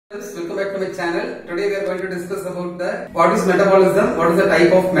Welcome back to my channel. Today we are going to discuss about the what is metabolism, what is the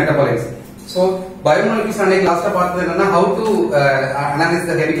type of metabolites. So biomolecules அன்னைக்கு லாஸ்டா பார்த்தது என்னன்னா how to analyze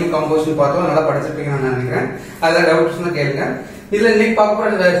the chemical composition பார்த்தோம். நல்லா படிச்சிருப்பீங்கன்னு நான் நினைக்கிறேன். அதுல டவுட்ஸ்னா கேளுங்க. இதுல இன்னைக்கு பார்க்க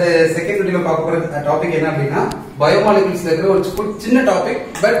போற செகண்ட் வீடியோல பார்க்க போற டாபிக் என்ன அப்படின்னா biomolecules இருக்கிற ஒரு சின்ன டாபிக்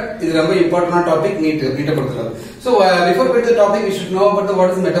பட் இது ரொம்ப இம்பார்ட்டன்ட் டாபிக் நீட் கொடுத்துருக்காங்க. So before going to the topic we should know about the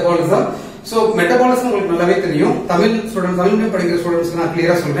what is metabolism. So metabolism உங்களுக்கு நல்லாவே தெரியும். தமிழ் படிக்கிற ஸ்டூடண்ட்ஸ்க்கு நான்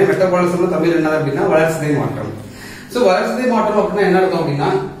கிளியரா சொல்றேன். மெட்டபாலிசம் தமிழ் என்ன அப்படின்னா வளர்சிதை மாற்றம். சோ வளர்சிதை மாற்றம் அப்படின்னா என்ன அர்த்தம் அப்படின்னா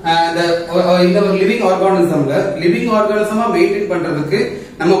இந்த ஒரு லிவிங் ஆர்கானிசமா மெயின்டைன் பண்றதுக்கு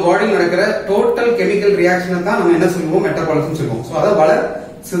நம்ம பாடியில் நடக்கிற டோட்டல் கெமிக்கல் ரியாக்ஷனை தான் நம்ம என்ன சொல்லுவோம் மெட்டபாலிசம் சொல்லுவோம். சோ அத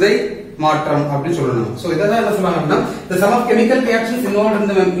வளர்சிதை மாற்றம் அப்படி சொல்லணும். சோ இதெல்லாம் என்ன சொல்றாங்க அப்படின்னா the sum of chemical reactions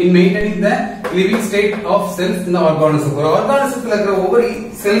involved in maintaining the living state of cells in the organism. ஒரு ஆர்கானிசத்துல இருக்கிற ஒவ்வொரு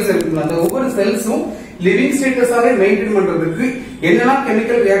செல்ஸ் இருக்கு, அந்த ஒவ்வொரு செல்ஸும் லிவிங் ஸ்டேட்டஸாவே மெயின்டைன் பண்றதுக்கு என்னெல்லாம்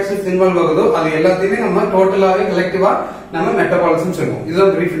கெமிக்கல் ரியாக்ஷன்ஸ் இன்வால்வ் ஆகுதோ அது எல்லாத்தையுமே நம்ம டோட்டலாவே கலெக்டிவா நம்ம மெட்டபாலிசம் சொல்லுவோம்.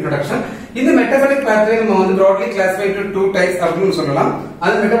 இதுதான் brief introduction. இந்த மெட்டபாலிக் pathway நம்ம வந்து broadly classified into two types அப்படின்னு சொல்லலாம்.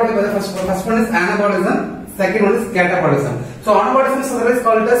 அது metabolic pathway first one is anabolism, second one is catabolism. So anabolism is otherwise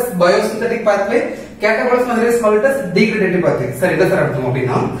called as biosynthetic pathway, catabolism otherwise called as degradative pathway. சரி என்ன sir அர்த்தம்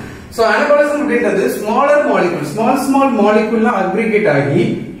அப்படின்னா so anabolism அப்படிங்கிறது smaller molecule small molecule aggregate ஆகி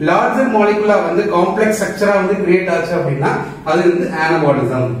larger molecule வந்து complex structure வந்து create ஆச்சு அப்படின்னா அது வந்து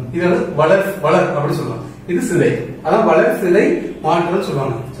anabolism. இது வந்து வளர் அப்படி சொல்லுவாங்க. இது சிதை, அதான் வளர்சிதை மாற்றம்னு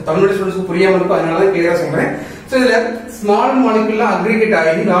சொல்லுவாங்க. சோ தமிழ் ஸ்டூடண்ட்ஸ்க்கு புரியாம இருக்கும், அதனால தான் கிளியரா சொல்றேன். சோ இதுல ஸ்மால் மாலிகுலா அக்ரிகேட்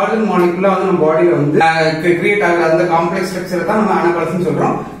ஆகி லார்ஜர் மாலிகுலா வந்து நம்ம பாடியில வந்து கிரியேட் ஆகிற அந்த காம்ப்ளெக்ஸ் ஸ்ட்ரக்சரை தான் நம்ம அனாபாலிசம்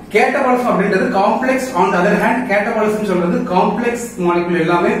சொல்றோம். கேட்டபாலிசம் அப்படின்றது complex. On other hand catabolism சொல்றது காம்ப்ளெக்ஸ் மாலிகுல்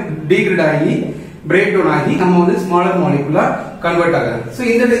எல்லாமே டீக்ரேட் ஆகி பிரேக் டவுன் ஆகி நம்ம வந்து ஸ்மாலர் மாலிகுலா கன்வெர்ட் ஆகுது. சோ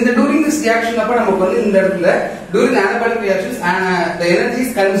இந்த டூரிங் திஸ் ரியாக்ஷன் அப்ப நமக்கு வந்து இந்த இடத்துல touring அனாபாலிக் reactions the energy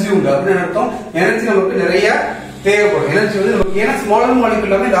is consumed அப்படின்னு அர்த்தம். எனர்ஜி நமக்கு நிறைய தேவைப்படும். எனர்ஜி வந்து நமக்கு ஏன்னா ஸ்மாலர் மாலிகுல்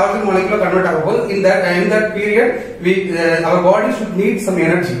எல்லாமே லார்ஜர் மாலிகுலா கன்வெர்ட் ஆகும் போது in that period our body should need some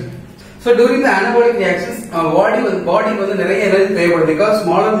energy. So during the anabolic reactions body வந்து நிறைய எனர்ஜி தேவைப்படும் because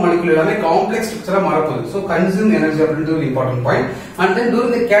smaller molecule எல்லாமே complex structure மாறப்போகுது. So consume energy அப்படின்றது ஒரு important point. And then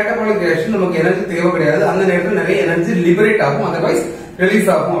during the catabolic reaction நமக்கு energy தேவை கிடையாது, அந்த நேரத்துல நிறைய எனர்ஜி லிபரேட் ஆகும், otherwise ரிலீஸ்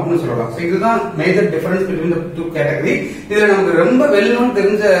ஆகும் அப்படின்னு சொல்லலாம். So இதுதான் major difference between the two category. இதுல நமக்கு ரொம்ப வெல் நோன்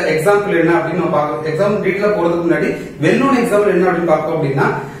தெரிஞ்ச எக்ஸாம்பிள் என்ன அப்படின்னு நம்ம பார்க்கலாம். எக்ஸாம்பிள் டீடைலா போறதுக்கு முன்னாடி வெல் நோன் எக்ஸாம்பிள் என்ன அப்படின்னு பார்த்தோம் அப்படின்னா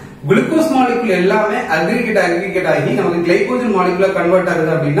குளுக்கோஸ் மாலிகுல் எல்லாமே அக்ரிகேட் ஆகி நமக்கு கிளைகோஜன் மாலிகுலா கன்வெர்ட்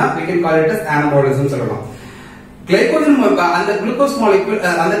ஆகுது அப்படின்னா we can call it as anabolism சொல்லலாம். கிளைகோஜன் அந்த குளுக்கோஸ் மாலிகுல்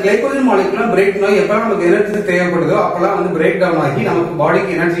அந்த கிளைகோஜன் மாலிகுலா பிரேக் டவுன் எப்ப நமக்கு எனர்ஜி தேவைப்படுதோ அப்பலாம் வந்து பிரேக் டவுன் ஆகி நமக்கு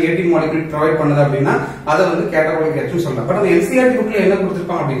பாடிக்கு எனர்ஜி ஏடிபி மாலிகுல் ப்ரொவைட் பண்ணுது அப்படின்னா அதை வந்து கேட்டபாலிக் ரியாக்ஷன் சொல்லலாம். பட் அந்த என்சிஆர்டி புக்ல என்ன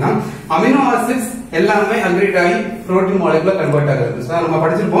கொடுத்திருப்பாங்க அப்படின்னா அமினோ ஆசிட்ஸ் எல்லாமே அக்ரிகேட் ஆகி புரோட்டீன் மாலிகுலா கன்வெர்ட் ஆகுது. சோ நம்ம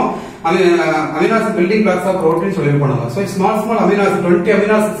படிச்சிருப்போம் amino acid building blocks of protein சொல்லிருப்போம் நம்ம. So small amino acid 20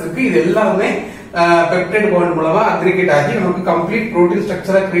 amino acids இருக்கு. இது எல்லாமே பெப்டைட் பாண்ட் மூலமா அக்ரிகேட் ஆகி நமக்கு கம்ப்ளீட் புரோட்டீன்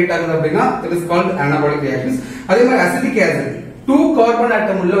ஸ்ட்ரக்சரா கிரியேட் ஆகுது அப்படின்னா இட் இஸ் கால்ட் அனாபாலிக் ரியாக்ஷன்ஸ். அதே மாதிரி அசிட்டிக் ஆசிட் 2 கார்பன்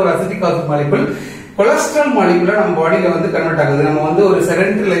ஆட்டம் உள்ள ஒரு அசிட்டிக் ஆசிட் மாலிகுல் கொலஸ்ட்ரால் மாலிகுலா நம்ம பாடியில வந்து கன்வெர்ட் ஆகுது. நம்ம வந்து ஒரு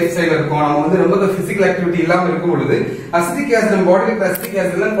செடென்டரி லைஃப் ஸ்டைல் இருக்கும், நம்ம வந்து ரொம்ப பிசிக்கல் ஆக்டிவிட்டி இல்லாம இருக்கும் பொழுது அசிட்டிக் ஆசிட் நம்ம பாடியில அசிட்டிக்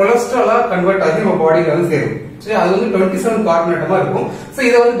ஆசிட்ல கொலஸ்ட்ராலா கன்வெர்ட் ஆகி நம்ம பாடியில வந்து சேரும். சோ அது வந்து 27 கார்பன் ஆட்டமா இருக்கும். சோ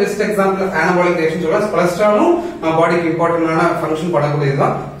இத வந்து பெஸ்ட் எக்ஸாம்பிள் ஆஃப் அனாபாலிக் ரியாக்ஷன் சொல்லலாம். கொலஸ்ட்ராலும் நம்ம பாடிக்கு இம்பார்ட்டன்டான ஃபங்க்ஷன்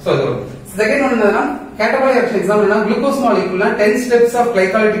பண்ணக்கூடியதுதான். சோ அது செகண்ட் ஒன் என்னன்னா கேட்டபாலிக் ரியாக்ஷன் எக்ஸாம்பிள் என்ன குளுக்கோஸ் மாலிகுல்னா 10 ஸ்டெப்ஸ் ஆஃப்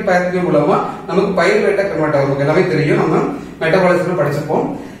கிளைகாலிட்டிக் பாத்வே மூலமா நமக்கு பைருவேட்டா கன்வெர்ட் ஆகும். நமக்கு எல்லாமே தெரியும், நம்ம மெட்டபாலிசம்ல படிச்சிருப்போம்.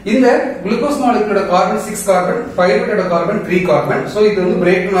 இந்த glucose மாலிகுலோட carbon 6 carbon, பைருவேட்டோட carbon 3 carbon. So இது வந்து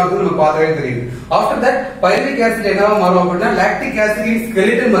பிரேக் டவுன் ஆகுது நமக்கு பார்த்தாலே தெரியும். ஆஃப்டர் தட் பைருவிக் ஆசிட் என்னவா மாறும் அப்படின்னா லாக்டிக் ஆசிட் இன்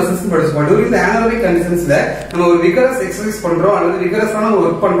ஸ்கெலிட்டல் மசில்ஸ் படிச்சிருப்போம். டூரிங் தி அனாரோபிக் கண்டிஷன்ஸ்ல நம்ம ஒரு விகரஸ் எக்சர்சைஸ் பண்றோம் அல்லது விகரஸான ஒரு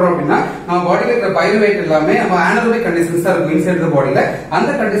ஒர்க் பண்றோம் அப்படின்னா நம்ம பாடியில இருக்கிற பைருவேட் எல்லாமே நம்ம அனாரோபிக் கண்டிஷன்ஸ் தான் இருக்கும் இன்சைட் தி பாடியில.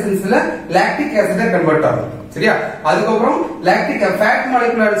 அந்த கண்டிஷன்ஸ்ல லாக்டிக் ஆசிட்டா கன்வெர்ட் ஆகும். சரியா? அதுக்கப்புறம் லாக்டிக் ஃபேட்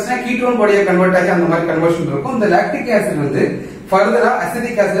மாலிகுலா இருந்துச்சுன்னா கீட்டோன் பாடியா கன்வெர்ட் ஆகி அந்த மாதிரி கன்வர்ஷன் இருக்கும். இந்த லாக்டிக் ஆசிட் வந்து ஃபர்தரா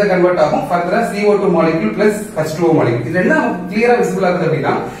அசிட்டிக் ஆசிடா கன்வெர்ட் ஆகும். ஃபர்தரா CO2 molecule plus H2O molecule. இது என்ன கிளியரா விசிபிள் ஆகுது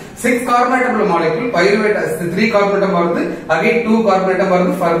அப்படின்னா 6 கார்பன் ஆட்டம் உள்ள மாலிகுல் பைருவேட் 3 கார்பன் ஆட்டம் வருது, அகைன் 2 கார்பன் ஆட்டம்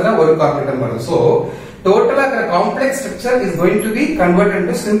வருது, ஃபர்தரா 1 கார்பன் ஆட்டம் வருது. சோ டோட்டலா இருக்கிற complex structure is going to be converted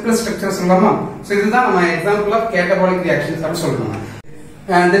into simple structure சொல்லலாமா? சோ இதுதான் நம்ம எக்ஸாம்பிள் ஆஃப் கேட்டபாலிக் ரியாக்ஷன்ஸ் அப்படி சொல்றோம்.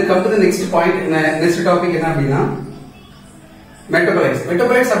 And then come to the next point. Next topic என்ன அப்படின்னா மெட்டபாலைட்ஸ்.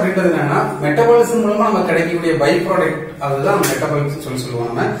 மெட்டபாலைட்ஸ் அப்படின்றது என்னன்னா மெட்டபாலிசம் மூலமா நம்ம கிடைக்கக்கூடிய பை ப்ராடக்ட், அதுதான் மெட்டபாலிட்ஸ்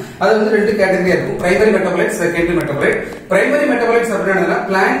சொல்லுவாங்க. அது வந்து ரெண்டு கேட்டகரியா இருக்கும், primary metabolites, secondary மெட்டபாலைட். Primary metabolites அப்படின்னா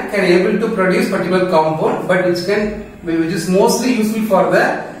plant can able to produce particular compound but which is mostly useful for the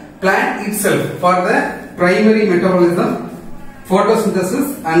plant itself for the primary metabolism photosynthesis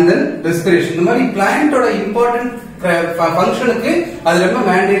and then respiration. இந்த மாதிரி plant ஓட important ஃபங்க்ஷனுக்கு அது ரொம்ப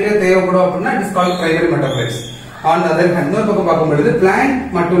mandatory தேவைப்படும் அப்படின்னா it is called primary metabolites. On the other hand, இன்னொரு பக்கம் பார்க்கும்போது plant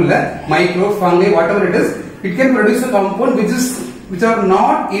மட்டும் இல்ல microbes, fungi, whatever it is, it can produce a compound which are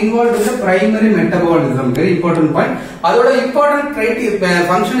not involved in the primary metabolism. Very important point. அதோட important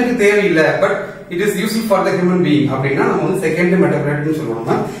ஃபங்க்ஷனுக்கு தேவையில்லை, but it is useful for the human being அப்படின்னா நம்ம வந்து secondary மெட்டபாலைட் னு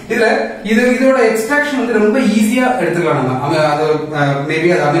சொல்றோம். இதோட extraction வந்து ரொம்ப ஈஸியா எடுத்துக்கலாம். நம்ம அது மேபி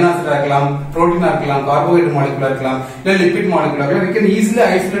அது அமினோ ஆசிடா இருக்கலாம், புரோட்டீனா இருக்கலாம், கார்போஹைட்ரேட் மாலிகுலா இருக்கலாம், இல்ல லிபிட் மாலிகுலா இருக்கலாம். we can easily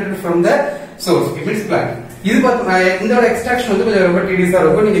isolate it from the source if it's plant. இது இதோட எக்ஸ்ட்ராக்ஷன் வந்து கொஞ்சம் ரொம்ப டீடியஸா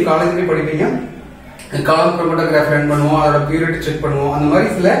இருக்கும். நீங்க காலேஜ்ல படிப்பீங்க, காலம் குரோமேட்டோகிராஃபி ரன் பண்ணுவோம், அதோட பியூரிட்டி செக் பண்ணுவோம். அந்த மாதிரி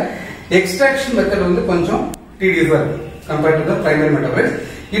சில எக்ஸ்ட்ராக்ஷன் மெத்தட் வந்து கொஞ்சம் டீடியஸா இருக்கும் compared to the primary metabolites.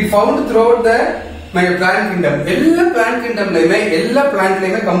 It found throughout the plant kingdom. எல்லா plant kingdomலயுமே எல்லா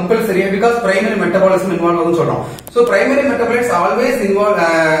plantலயுமே கம்பல்சரியா because primary metabolism involved ஆகும்னு சொல்றோம். So primary metabolites always involved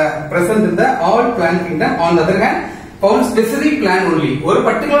present in the all plant kingdom. On the other hand, found specific plant only. ஒரு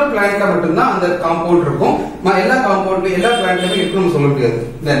particular plantல மட்டும் தான் அந்த compound இருக்கும். எல்லா காம்பவுண்ட்ல எல்லா plantலயுமே இருக்குன்னு சொல்ல முடியாது.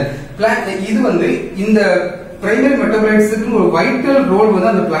 Then plant இது வந்து இந்த பிரைமரி மெட்டபாலைட்ஸ்க்கு ஒரு வைட்டல் ரோல் வந்து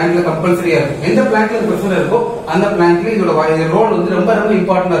அந்த பிளான்ட்ல கம்பல்சரியா இருக்கும். எந்த பிளான்ட்ல இது பிரசன்ட் இருக்கோ அந்த பிளான்ட்ல இதோட ரோல் வந்து ரொம்ப ரொம்ப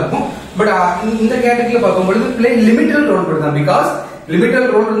இம்பார்ட்டன்டா இருக்கும். பட் இந்த கேட்டகரியில பார்க்கும்போது பிளே லிமிட்டட் ரோல் மட்டும் பிகாஸ்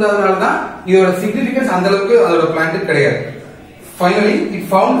லிமிட்டட் ரோல் இருந்ததனால தான் இதோட சிக்னிஃபிகன்ஸ் அந்த அளவுக்கு அதோட பிளான்ட் கிடையாது. Finally it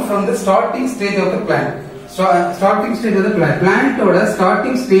found from the starting stage of the plant. Starting stage of the பிளான்ட்டோட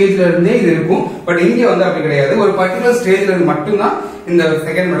starting ஸ்டேஜ்ல இருந்தே இது இருக்கும். பட் இங்க வந்து அப்படி கிடையாது. ஒரு பர்టిక్యులர் ஸ்டேஜ்ல இருந்து மட்டும் தான் இந்த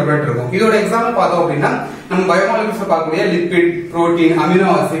செகண்ட் மெட்டபாலைட் இருக்கும். இதோட எக்ஸாம்பிள் பார்த்தோம் அப்படின்னா நம்ம பயோமாலிகுல்ஸ் பார்க்கக்கூடிய lipid, protein, amino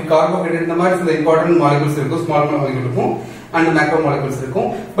acid, carbohydrate இந்த மாதிரி சில இம்பார்ட்டன்ட் மாலிகுல்ஸ் இருக்கும், ஸ்மால் மாலிகுல் இருக்கும் அண்ட் மேக்ரோ மாலிகுல்ஸ் இருக்கும்.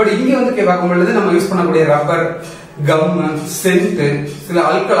 பட் இங்க வந்து பார்க்கும்போது நம்ம யூஸ் பண்ணக்கூடிய ரப்பர், கம், சென்ட், சில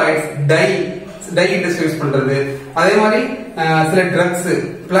ஆல்கலாய்ட்ஸ், டை இண்டஸ்ட்ரி யூஸ் பண்றது, அதே மாதிரி சில ட்ரக்ஸ்,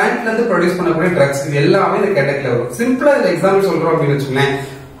 பிளான்ட்ல இருந்து ப்ரொடியூஸ் பண்ணக்கூடிய ட்ரக்ஸ், இது எல்லாமே இந்த கேட்டகரியில வரும். சிம்பிளா இந்த எக்ஸாம்பிள் சொல்றோம் அப்படின்னு வச்சுக்கோங்களேன்.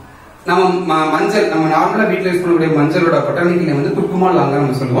 நம்ம மஞ்சள், நம்ம நார்மலா வீட்ல யூஸ் பண்ணக்கூடிய மஞ்சளோட பொட்டானிக்கல் நேம் வந்து குர்குமால் லாங்கா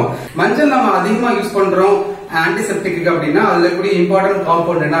நம்ம சொல்லுவோம். மஞ்சள் நம்ம அதிகமா யூஸ் பண்றோம் ஆன்டிசெப்டிக் அப்படின்னா அதுல இருக்கக்கூடிய இம்பார்ட்டன்ட்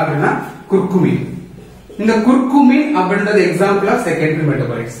காம்பவுண்ட் என்ன அப்படின்னா குர்குமின். இந்த குர்குமின் அப்படின்றது எக்ஸாம்பிள் ஆஃப் செகண்டரி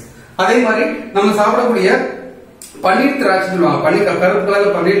மெட்டபாலைட்ஸ். அதே மாதிரி நம்ம சாப்பிடக்கூடிய பன்னீர் திராட்சை சொல்லுவாங்க, கருப்பு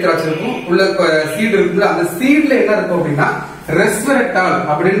கலர்ல பன்னீர் திராட்சை இருக்கும், உள்ள சீடு இருக்குது. அந்த சீட்ல என்ன இருக்கும் அப்படின்னா ரெஸ்வெரட்டால்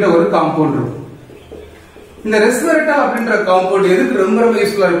அப்படின்ற ஒரு காம்பவுண்ட் இருக்கும். இந்த ரெஸ்வெரட்டால் அப்படின்ற காம்பவுண்ட் எதுக்கு ரொம்ப ரொம்ப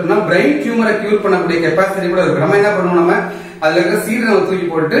யூஸ்ஃபுல்லா இருக்குன்னா பிரெயின் டியூமரை கியூர் பண்ணக்கூடிய கெப்பாசிட்டி கூட இருக்கு. நம்ம என்ன பண்ணுவோம், நம்ம அதுல இருக்கிற சீடை நம்ம தூக்கி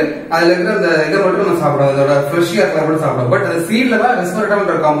போட்டு அதுல இருக்கிற அந்த இதை மட்டும் நம்ம சாப்பிடுவோம், அதோட ஃப்ரெஷ்ஷியா இருக்கிற மட்டும் சாப்பிடுவோம். பட் அந்த சீட்ல தான்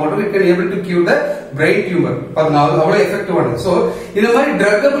ரெஸ்வெரட்டால்ன்ற compound it can able to cure the brain tumour. அவ்வளவு எஃபெக்டிவானது. சோ இந்த மாதிரி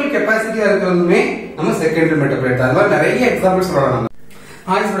ட்ரக்கபிள் கெப்பாசிட்டியா இருக்கிறதுமே நம்ம செகண்டரி மெட்டபாலைட். அது மாதிரி நிறைய எக்ஸாம்பிள்ஸ் சொல்லலாம்.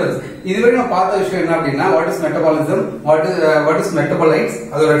 ஹாய் ஸ்டூடண்ட்ஸ், இதுவரை நம்ம பார்த்த விஷயம் என்ன அப்படின்னா what is metabolism, what is metabolites,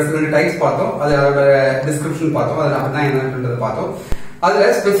 அதோட ரெண்டு டைப்ஸ் பார்த்தோம், அதோட டிஸ்கிரிப்ஷன் பார்த்தோம், அது அப்படின்னா என்னன்றது பார்த்தோம். அதுல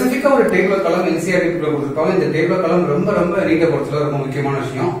ஸ்பெசிபிக்கா ஒரு டேபிள் காலம் என்சிஆர்டி கொடுத்துருப்பாங்க. இந்த டேபிள் காலம் ரொம்ப ரொம்ப நீட்டை பொறுத்தல ரொம்ப முக்கியமான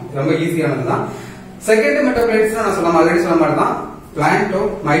விஷயம், ரொம்ப ஈஸியானது தான். செகண்டரி மெட்டபாலைட்ஸ் நான் ஆல்ரெடி சொன்ன மாதிரி தான் பிளான்டோ,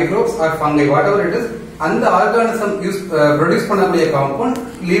 microbes R fungi what ever it is, அந்த ஆர்கானிசம் ப்ரொடியூஸ் பண்ணக்கூடிய காம்பவுண்ட்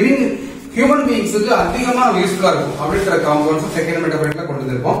லிவிங் ஹியூமன் பீயிங்ஸுக்கு அதிகமா யூஸ்ஃபுல்லா இருக்கும் அப்படின்ற காம்பவுண்ட்ஸ் செகண்ட் மெட்டபாலைட்ல கொண்டு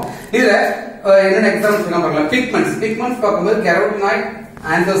வந்திருப்போம். இதுல என்னென்ன எக்ஸாம்பிள்ஸ் பார்க்கலாம். பிக்மெண்ட்ஸ் பார்க்கும்போது கேரோட்டினாய்ட்,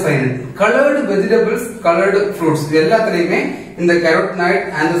 anthocyanin, coloured vegetables, coloured fruits, இது எல்லாத்துலயுமே இந்த கேரோட்டினாய்ட்,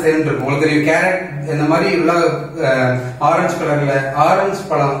 ஆந்தோசைனின் இருக்கும். உங்களுக்கு தெரியும் கேரட் இந்த மாதிரி உள்ள ஆரஞ்சு கலர்ல ஆரஞ்சு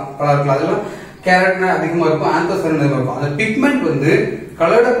பழம் இருக்கும், அதெல்லாம் கேரட்னா அதிகமா இருக்கும், ஆந்தோசைனின் இருக்கும். அந்த பிக்மெண்ட் வந்து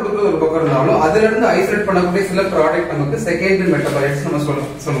கலர்ட கொடுக்குறது ஒரு பக்கம் இருந்தாலும் அதுல இருந்து ஐசோலேட் பண்ணக்கூடிய சில ப்ராடக்ட் நமக்கு செகண்டரி மெட்டபாலைட்ஸ் நம்ம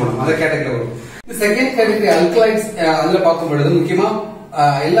சொல்லணும். அந்த கேட்டகரியில வரும். Second category alkaloids. அதுல பார்க்கும்பொழுது முக்கியமா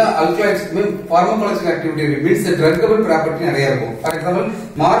எல்லா அல்கலாய்ட்ஸ்க்குமே பார்மகாலஜிக்கல் ஆக்டிவிட்டி இருக்கு, மீன்ஸ் ட்ரக்கபிள் ப்ராப்பர்ட்டி நிறைய இருக்கும். ஃபார் எக்ஸாம்பிள்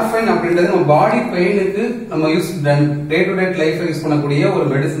மார்ஃபைன் அப்படின்றது நம்ம பாடி பெயினுக்கு நம்ம டே டு டே லைஃப்ல யூஸ் பண்ணக்கூடிய ஒரு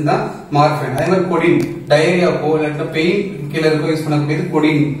மெடிசன் தான் மார்ஃபைன். அதே மாதிரி கொடின், டயரியாக்கோ இல்ல பெயின் கில்லருக்கோ யூஸ் பண்ணக்கூடியது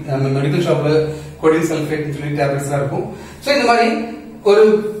கொடின். மெடிக்கல் ஷாப்ல கொடின் சல்ஃபேட் சொல்லி டேப்லெட்ஸ் இருக்கும். சோ இந்த மாதிரி ஒரு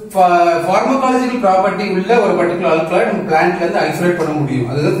பார்மகாலஜிக்கல் ப்ராப்பர்ட்டி உள்ள ஒரு பர்டிகுலர் ஆல்கலாய்ட் நம்ம பிளான்ட்ல இருந்து ஐசோலேட் பண்ண முடியும்.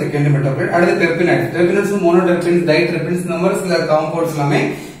 அதுதான் செகண்டரி மெட்டபாலைட். அடுத்து டெர்பினைட்ஸ், மோனோடெர்பின்ஸ், டைடெர்பின்ஸ், இந்த மாதிரி சில காம்பவுண்ட்ஸ் எல்லாமே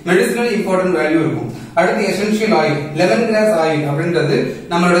மெடிசினல் இம்பார்ட்டன்ட் வேல்யூ இருக்கும். அடுத்து essential oil, lemon grass oil அப்படின்றது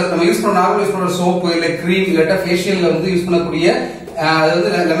நம்ம யூஸ் பண்ண நார்மல் யூஸ் பண்ற சோப்பு இல்ல கிரீம் இல்லாட்டா ஃபேஷியல்ல வந்து யூஸ் பண்ணக்கூடிய அது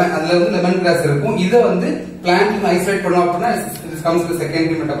வந்து அதுல வந்து லெமன் கிராஸ் இருக்கும். இதை வந்து பிளான்ட் ஐசோலேட் பண்ணோம் அப்படின்னா comes to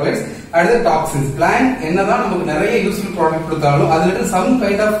secondary metabolites. அடுத்து டாக்ஸின்ஸ். பிளான்ட் என்னதான் நமக்கு நிறைய யூஸ்ஃபுல் ப்ராடக்ட் கொடுத்தாலும் அதுல இருந்து சம்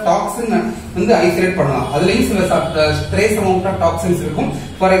கைண்ட் ஆஃப் டாக்ஸின் வந்து ஐசோலேட் பண்ணலாம். அதுலயும் சில ட்ரேஸ் அமௌண்ட் ஆஃப் டாக்ஸின்ஸ் இருக்கும்.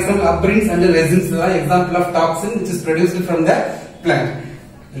 For example அப்ரின்ஸ் and resins example of toxin which is produced from the plant.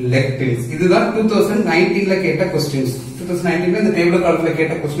 lectins. இதுதான் 2019ல கேட்ட क्वेश्चंस. 2019ல இந்த டேபிள் காலத்துல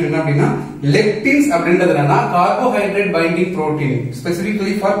கேட்ட क्वेश्चन என்ன அப்படினா lectins அப்படின்றது என்னன்னா carbohydrate binding protein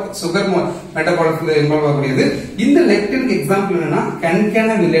specifically for sugar மெட்டபாலிசம்ல involve ஆகக்கூடியது. இந்த lectinக்கு எக்ஸாம்பிள் என்னன்னா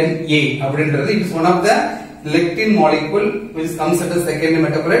கன்கனவிலன் A அப்படின்றது it is one of the lectin molecule which comes at the secondary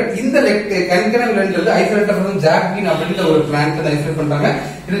metabolite. இந்த கன்கனவிலன்றது ஐசோலேட் from ஜாக்வின் அப்படின்ற ஒரு பிளான்ட் தான் ஐசோலேட் பண்றாங்க.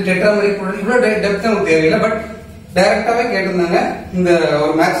 இது டெட்ராமெரிக் புரோட்டீன். இவ்வளவு டெப்த் நமக்கு தேவையில்லை, பட் டைரக்டாவே கேட்டிருந்தாங்க இந்த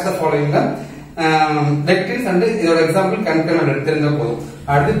ஒரு மேட்ச் த ஃபாலோயிங்ல lectins அண்ட் இதோட எக்ஸாம்பிள் கன்கனவிலன் தெரிஞ்சா போதும்.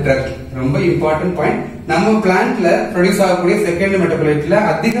 அடுத்து ட்ரக், ரொம்ப இம்பார்ட்டன்ட் பாயிண்ட். நம்ம பிளான்ட்ல ப்ரொடியூஸ் ஆகக்கூடிய செகண்டரி மெட்டபாலைட்ல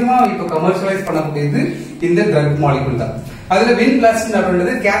அதிகமா இப்ப கமர்ஷியலைஸ் பண்ணக்கூடியது இந்த ட்ரக் மாலிகுல் தான். அதுல வின்பிளாஸ்டின்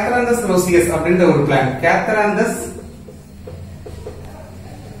அப்படின்றது கேத்தராந்தஸ் ரோசியஸ் அப்படின்ற ஒரு பிளான்ட். கேத்தராந்தஸ்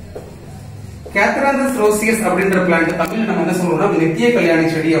ரோசியஸ் அப்படின்ற பிளான்ட் தமிழ்ல நம்ம என்ன சொல்றோம்னா நித்திய கல்யாணி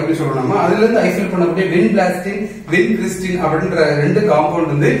செடி அப்படி சொல்றோம். அதுல இருந்து ஐசோலேட் பண்ணக்கூடிய வின்பிளாஸ்டின் வின்கிறிஸ்டின் அப்படின்ற ரெண்டு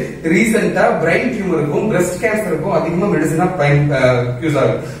காம்பவுண்ட் வந்து ரீசெண்டா பிரைன் டியூமருக்கும் பிரஸ்ட் கேன்சருக்கும் அதிகமா மெடிசனா யூஸ்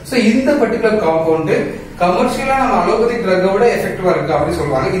ஆகுது. சோ இந்த பர்டிகுலர் காம்பவுண்ட் கமர்ஷியலா நம்ம அலோபதிக் ட்ரக்கோட எஃபெக்டிவா இருக்கு அப்படின்னு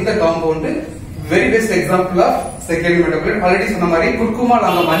சொல்றாங்க. இந்த compound very best example of secondary மெட்டபாலைட். Already சொன்ன மாதிரி குர்குமா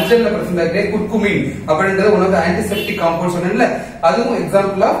நம்ம மஞ்சள்ல பிரசன்ட் ஆகிய குர்குமின் அப்படின்றது one of the antiseptic compound சொன்னேன்ல, அதுவும்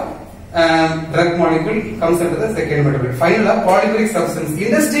example of drug molecule comes under the secondary metabolite. Finally, polymeric substance.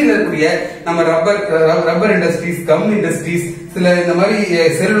 இண்டஸ்ட்ரியில இருக்கக்கூடிய நம்ம ரப்பர் இண்டஸ்ட்ரீஸ், கம் இண்டஸ்ட்ரீஸ், சில இந்த மாதிரி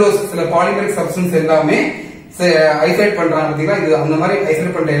செல்லுலோஸ், சில பாலிமரிக் சப்ஸ்டன்ஸ் எல்லாமே ஐசோலேட் பண்றாங்க. பாத்தீங்களா, இது அந்த மாதிரி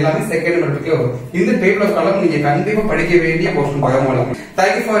ஐசோலேட் பண்ற எல்லாமே செகண்டரி மெட்டபாலைட்ல வரும். இந்த டேபிள் ஆஃப் காலம் நீங்க கண்டிப்பா படிக்க வேண்டிய portion பயோமாலிகுல்.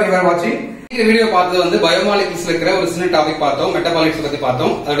 Thank you for your watching. இந்த வீடியோ பார்த்தது வந்து பயோமாலிகுல்ஸ்ல இருக்கிற ஒரு சின்ன டாபிக் பார்த்தோம், மெட்டபாலிட்ஸ் பத்தி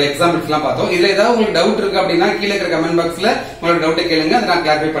பார்த்தோம், அதோட எக்ஸாம்பிள்ஸ் எல்லாம் பார்த்தோம். இதுல ஏதாவது உங்களுக்கு டவுட் இருக்கு அப்படின்னா கீழே இருக்கிற கமெண்ட் பாக்ஸ்ல உங்களோட டவுட்டை கேளுங்க, அதை நான்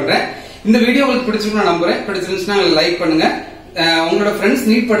கிளாரிஃபை பண்றேன். இந்த வீடியோ உங்களுக்கு பிடிச்சிருக்கும் நான் நம்புறேன். பிடிச்சிருந்துச்சுன்னா லைக் பண்ணுங்க. உங்களோட ஃப்ரெண்ட்ஸ்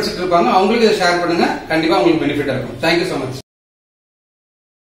நீட் படிச்சுட்டு இருப்பாங்க, அவங்களுக்கு இதை ஷேர் பண்ணுங்க. கண்டிப்பா உங்களுக்கு பெனிஃபிட் இருக்கும். Thank you so much.